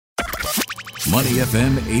Money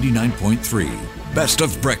FM 89.3. Best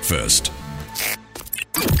of breakfast.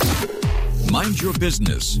 Mind your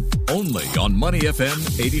business. Only on Money FM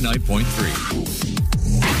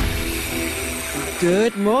 89.3.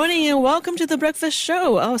 Good morning and welcome to The Breakfast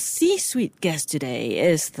Show. Our C-suite guest today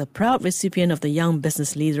is the proud recipient of the Young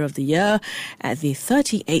Business Leader of the Year at the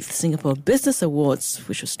 38th Singapore Business Awards,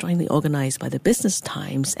 which was jointly organized by the Business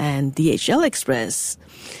Times and DHL Express.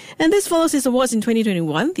 And this follows his awards in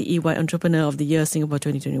 2021, the EY Entrepreneur of the Year Singapore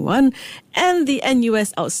 2021, and the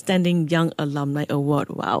NUS Outstanding Young Alumni Award.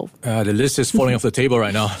 Wow. The list is falling off the table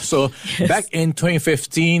right now. So back in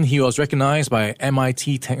 2015, he was recognized by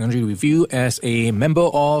MIT Technology Review as a member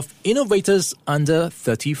of Innovators Under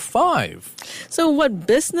 35. So what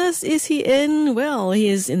business is he in? Well, he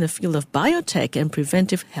is in the field of biotech and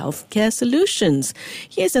preventive healthcare solutions.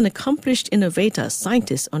 He is an accomplished innovator,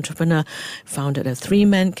 scientist, entrepreneur, founded a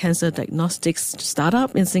three-man cancer diagnostics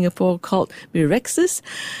startup in Singapore called Mirexis.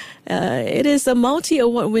 It is a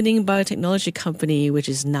multi-award-winning biotechnology company which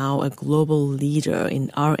is now a global leader in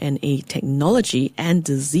RNA technology and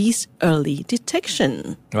disease early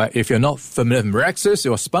detection. Right. If you're not familiar with Mirexis, it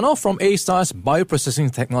was spun off from A-Star's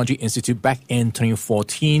Bioprocessing Technology Institute back in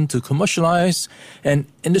 2014 to commercialize an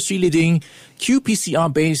industry-leading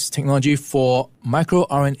qPCR-based technology for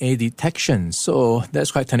microRNA detection. So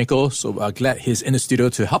that's quite technical. So we're glad he's in the studio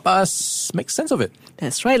to help us make sense of it.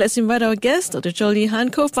 That's right. Let's invite our guest, Dr. Zhou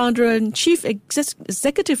Lihan, co-founder and chief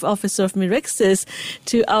executive officer of Mirexis,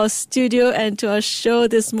 to our studio and to our show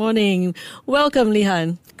this morning. Welcome,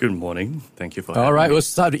 Lihan. Good morning. Thank you for having me. All right, we'll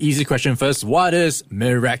start with the easy question first. What is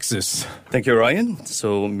Mirexis? Thank you, Ryan.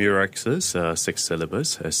 So Mirexis, 6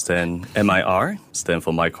 syllables, stand MIR, stand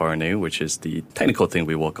for microRNA, which is the technical thing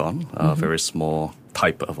we work on, a very small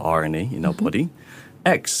type of RNA in our body.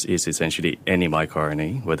 X is essentially any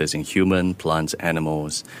microRNA, whether it's in human, plants,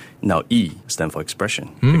 animals. Now E stands for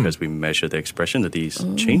expression, because we measure the expression of these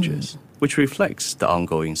changes, which reflects the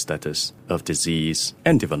ongoing status of disease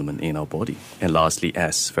and development in our body. And lastly,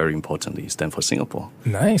 S, very importantly, stands for Singapore.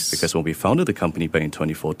 Nice. Because when we founded the company back in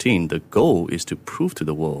 2014, the goal is to prove to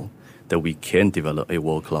the world that we can develop a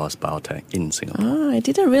world-class biotech in Singapore. I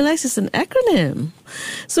didn't realize it's an acronym.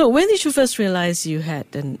 So when did you first realize you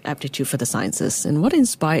had an aptitude for the sciences? And what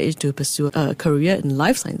inspired you to pursue a career in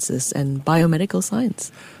life sciences and biomedical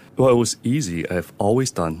science? Well, it was easy. I've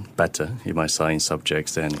always done better in my science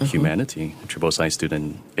subjects than humanity. Triple science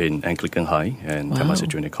student in Anglican High and Temasek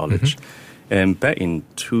Junior College. And back in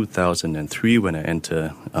 2003, when I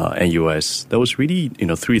entered NUS, there was really,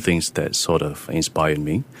 3 things that sort of inspired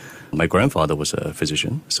me. My grandfather was a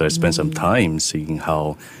physician, so I spent some time seeing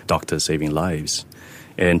how doctors saving lives.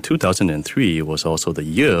 And 2003 was also the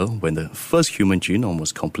year when the first human genome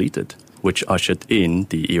was completed, which ushered in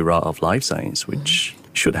the era of life science, which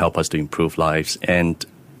should help us to improve lives and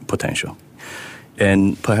potential.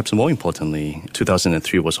 And perhaps more importantly,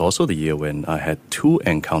 2003 was also the year when I had 2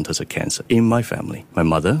 encounters of cancer in my family. My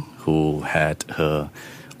mother, who had her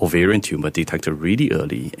ovarian tumor detected really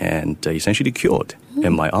early and essentially cured.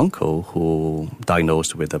 And my uncle, who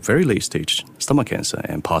diagnosed with a very late stage stomach cancer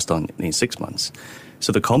and passed on in 6 months.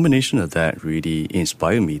 So the combination of that really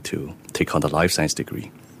inspired me to take on the life science degree.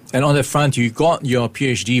 And on that front, you got your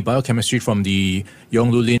PhD biochemistry from the Yong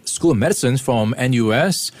Loo Lin School of Medicine from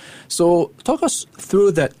NUS. So talk us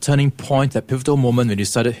through that turning point, that pivotal moment when you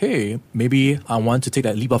decided, hey, maybe I want to take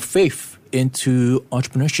that leap of faith into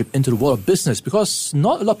entrepreneurship, into the world of business, because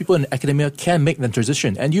not a lot of people in academia can make that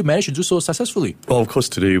transition, and you managed to do so successfully. Well, of course,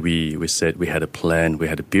 today we said we had a plan, we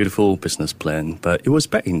had a beautiful business plan, but it was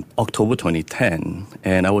back in October 2010,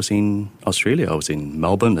 and I was in Australia, I was in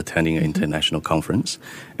Melbourne attending an international conference,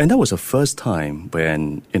 and that was the first time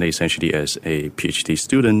when, essentially as a PhD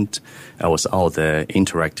student, I was out there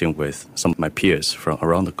interacting with some of my peers from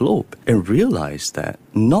around the globe and realized that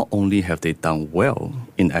not only have they done well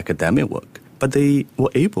in academic work, but they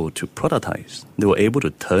were able to productize. They were able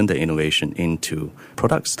to turn the innovation into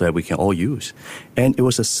products that we can all use. And it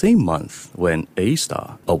was the same month when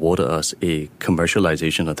A-Star awarded us a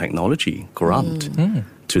commercialization of technology grant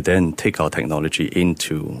to then take our technology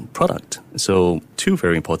into product. So 2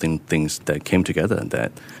 very important things that came together,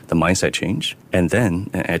 that the mindset change and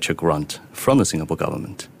then an actual grant from the Singapore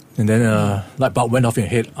government. And then light bulb went off in your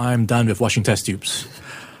head. I'm done with washing test tubes.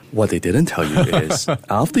 What they didn't tell you is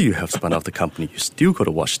after you have spun off the company, you still got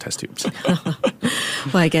to wash test tubes.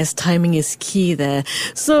 Well, I guess timing is key there.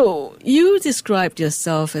 So you described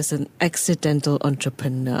yourself as an accidental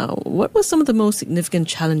entrepreneur. What were some of the most significant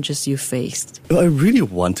challenges you faced? Well, I really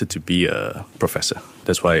wanted to be a professor.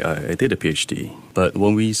 That's why I did a PhD. But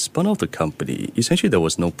when we spun off the company, essentially there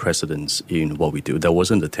was no precedence in what we do. There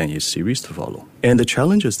wasn't a 10-year series to follow. And the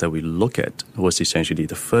challenges that we look at was essentially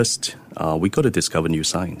the first, we got to discover new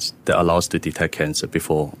science that allows to detect cancer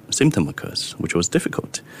before symptom occurs, which was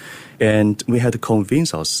difficult. And we had to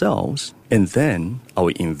convince ourselves and then our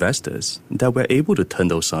investors that we're able to turn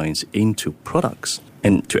those science into products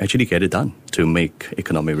and to actually get it done, to make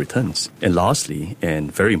economic returns. And lastly,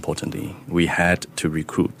 and very importantly, we had to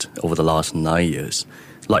recruit over the last 9 years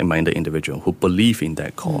like-minded individuals who believe in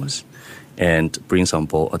that cause and brings on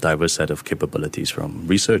board a diverse set of capabilities from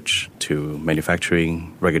research to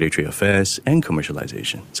manufacturing, regulatory affairs, and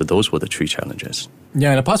commercialization. So those were the three challenges.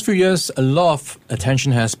 Yeah, in the past few years, a lot of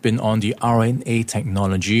attention has been on the RNA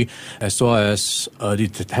technology as well as the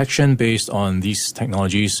detection based on these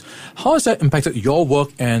technologies. How has that impacted your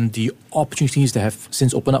work and the opportunities that have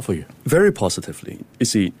since opened up for you? Very positively. You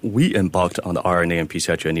see, we embarked on the RNA and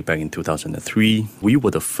PCR journey back in 2003. We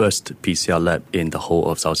were the first PCR lab in the whole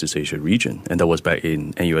of Southeast Asia region, and that was back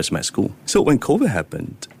in NUS Med School. So when COVID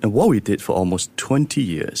happened, and what we did for almost 20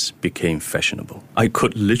 years became fashionable. I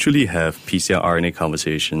could literally have PCR RNA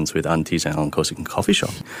conversations with aunties and uncles in coffee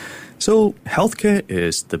shop. So healthcare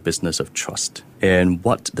is the business of trust. And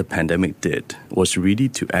what the pandemic did was really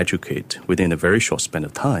to educate within a very short span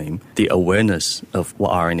of time the awareness of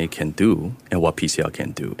what RNA can do and what PCR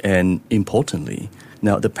can do. And importantly,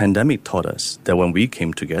 now the pandemic taught us that when we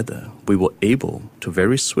came together, we were able to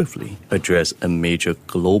very swiftly address a major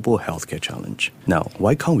global healthcare challenge. Now,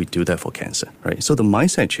 why can't we do that for cancer, right? So the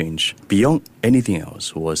mindset change beyond anything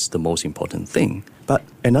else was the most important thing. But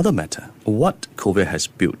another matter, what COVID has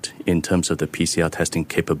built in terms of the PCR testing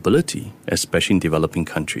capability, especially in developing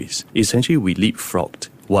countries, essentially we leapfrogged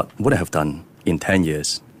what would have done in 10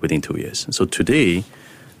 years within 2 years. So today,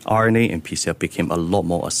 RNA and PCR became a lot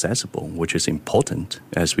more accessible, which is important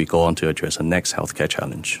as we go on to address the next healthcare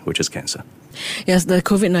challenge, which is cancer. Yes, the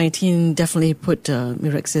COVID-19 definitely put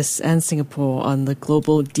Mirexis and Singapore on the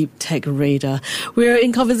global deep tech radar. We're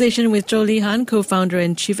in conversation with Zhou Lihan, co-founder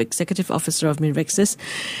and chief executive officer of Mirexis.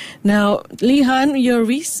 Now, Lihan, your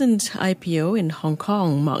recent IPO in Hong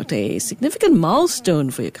Kong marked a significant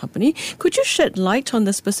milestone for your company. Could you shed light on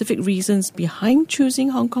the specific reasons behind choosing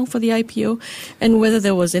Hong Kong for the IPO and whether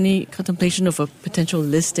there was any contemplation of a potential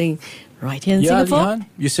listing right here in Singapore? Lihan,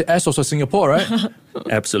 you said S also Singapore, right?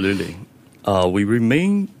 Absolutely. We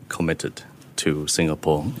remain committed to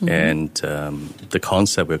Singapore, and the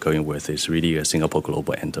concept we're going with is really a Singapore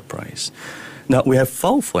global enterprise. Now, we have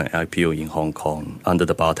filed for an IPO in Hong Kong under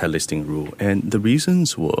the biotech listing rule, and the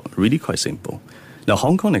reasons were really quite simple. Now,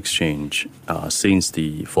 Hong Kong Exchange, since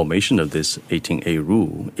the formation of this 18A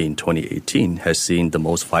rule in 2018, has seen the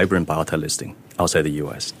most vibrant biotech listing outside the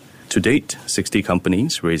US. To date, 60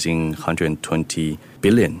 companies raising 120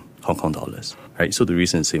 billion Hong Kong dollars. Right? So the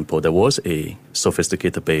reason is simple. There was a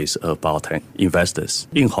sophisticated base of biotech investors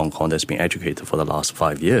in Hong Kong that's been educated for the last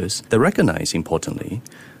 5 years that recognize, importantly,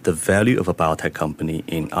 the value of a biotech company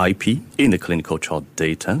in IP, in the clinical trial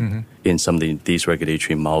data, in some of these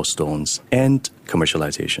regulatory milestones, and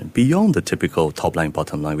commercialization, beyond the typical top line,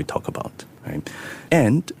 bottom line we talk about. Right?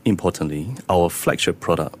 And importantly, our flagship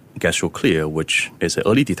product, GastroClear, which is an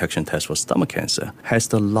early detection test for stomach cancer, has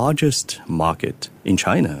the largest market in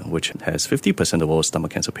China, which has 50% of all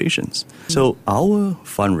stomach cancer patients. So our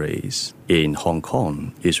fundraise in Hong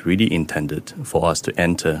Kong is really intended for us to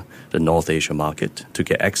enter the North Asia market to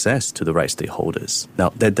get access to the right stakeholders. Now,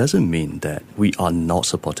 that doesn't mean that we are not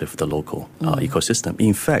supportive of the local ecosystem.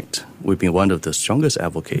 In fact, we've been one of the strongest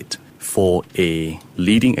advocates for a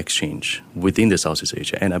leading exchange within the Southeast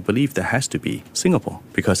Asia. And I believe there has to be Singapore,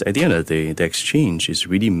 because at the end of the day, the exchange is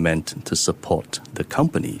really meant to support the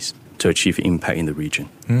companies to achieve impact in the region.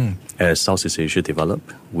 As Southeast Asia develop,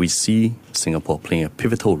 we see Singapore playing a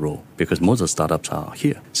pivotal role because most of the startups are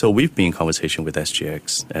here. So we've been in conversation with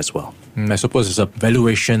SGX as well. I suppose there's a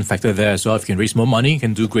valuation factor there as well. If you can raise more money, you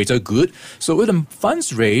can do greater good. So with the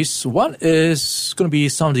funds raised, what is going to be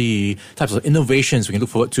some of the types of innovations we can look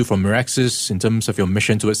forward to from Mirexis in terms of your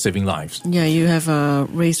mission towards saving lives? Yeah, you have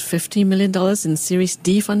raised $50 million in Series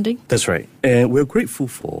D funding. That's right. And we're grateful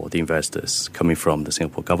for the investors coming from the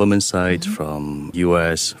Singapore government side, from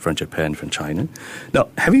US, from Japan, from China. Now,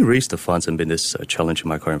 having raised the funds amid this challenging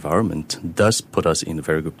microenvironment does put us in a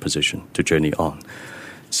very good position to journey on.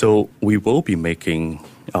 So we will be making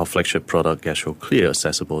our flagship product, GastroClear,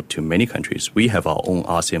 accessible to many countries. We have our own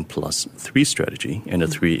ASEAN Plus 3 strategy, and the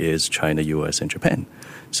 3 is China, US, and Japan.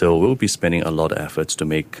 So we'll be spending a lot of efforts to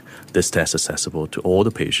make this test accessible to all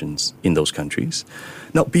the patients in those countries.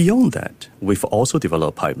 Now, beyond that, we've also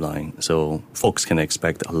developed a pipeline, so folks can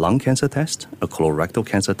expect a lung cancer test, a colorectal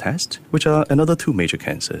cancer test, which are another 2 major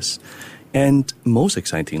cancers. And most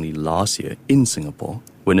excitingly, last year in Singapore,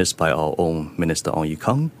 witnessed by our own Minister Ong Ye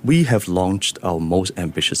Kung, we have launched our most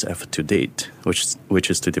ambitious effort to date, which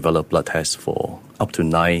is to develop blood tests for up to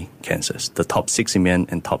 9 cancers, the top 6 in men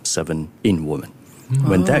and top 7 in women.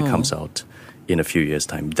 When that comes out in a few years'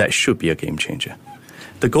 time, that should be a game changer.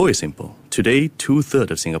 The goal is simple. Today,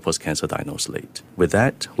 2/3 of Singapore's cancer diagnosed late. With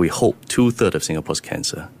that, we hope 2/3 of Singapore's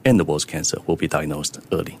cancer and the world's cancer will be diagnosed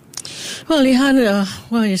early. Well, Li-Han,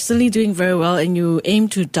 you're certainly doing very well, and you aim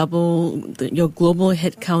to double your global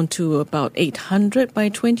headcount to about 800 by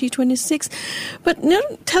 2026. But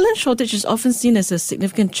talent shortage is often seen as a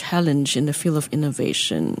significant challenge in the field of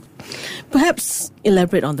innovation. Perhaps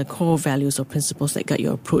elaborate on the core values or principles that guide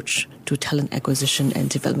your approach to talent acquisition and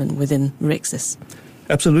development within Mirxes.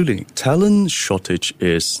 Absolutely. Talent shortage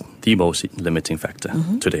is the most limiting factor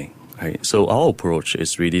today. Right? So our approach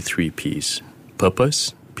is really 3 Ps: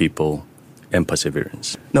 purpose, people, and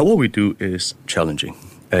perseverance. Now, what we do is challenging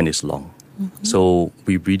and it's long. So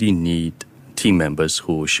we really need team members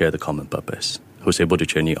who share the common purpose, who's able to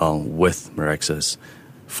journey on with Mirxes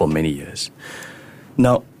for many years.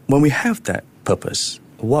 Now, when we have that purpose,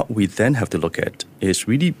 what we then have to look at is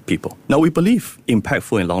really people. Now, we believe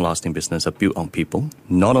impactful and long-lasting business are built on people,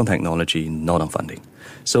 not on technology, not on funding.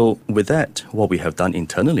 So with that, what we have done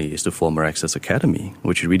internally is to form Mirxes Academy,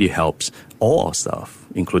 which really helps all our staff,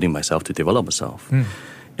 including myself, to develop myself.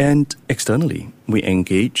 And externally, we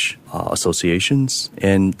engage associations.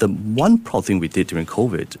 And the one proud thing we did during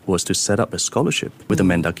COVID was to set up a scholarship with the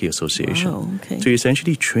Mendaki Association to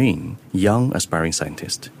essentially train young aspiring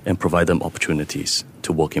scientists and provide them opportunities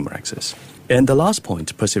to work in Mirxes. And the last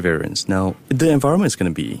point, perseverance. Now, the environment is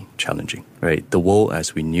going to be challenging, right? The world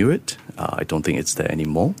as we knew it, I don't think it's there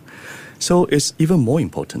anymore. So it's even more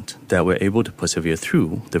important that we're able to persevere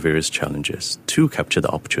through the various challenges to capture the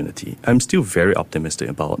opportunity. I'm still very optimistic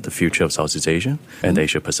about the future of Southeast Asia and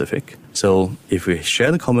Asia Pacific. So if we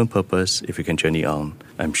share the common purpose, if we can journey on,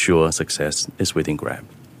 I'm sure success is within grab.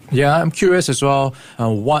 Yeah, I'm curious as well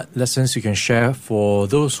what lessons you can share for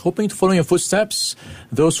those hoping to follow your footsteps,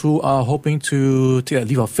 those who are hoping to take a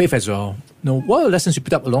leap of faith as well. What are the lessons you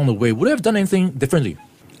picked up along the way? Would you have done anything differently?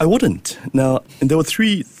 I wouldn't. Now, there were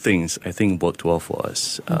 3 things I think worked well for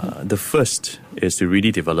us. The first is to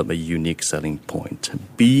really develop a unique selling point.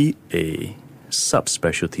 Be a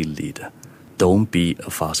subspecialty leader. Don't be a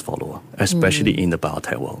fast follower, especially in the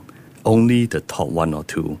biotech world. Only the top 1 or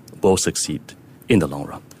 2 will succeed in the long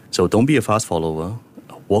run. So don't be a fast follower.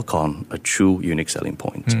 Work on a true unique selling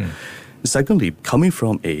point. Secondly, coming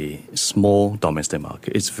from a small domestic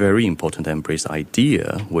market, it's very important to embrace the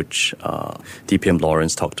idea which DPM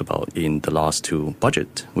Lawrence talked about in the last 2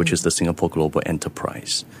 budget, which is the Singapore Global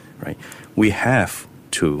Enterprise. Right? We have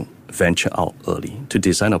to venture out early to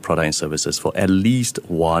design our product and services for at least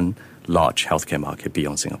one large healthcare market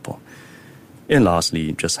beyond Singapore. And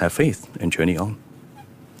lastly, just have faith and journey on.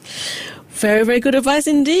 Very, very good advice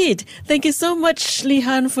indeed. Thank you so much,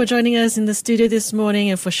 Li-Han, for joining us in the studio this morning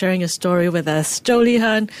and for sharing your story with us. Zhou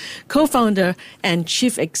Li-Han, co-founder and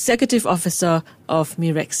chief executive officer of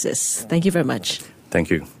Mirxes. Thank you very much. Thank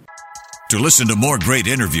you. To listen to more great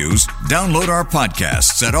interviews, download our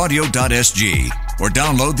podcasts at audio.sg or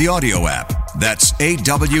download the audio app. That's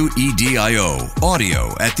AWEDIO,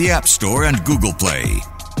 audio at the App Store and Google Play.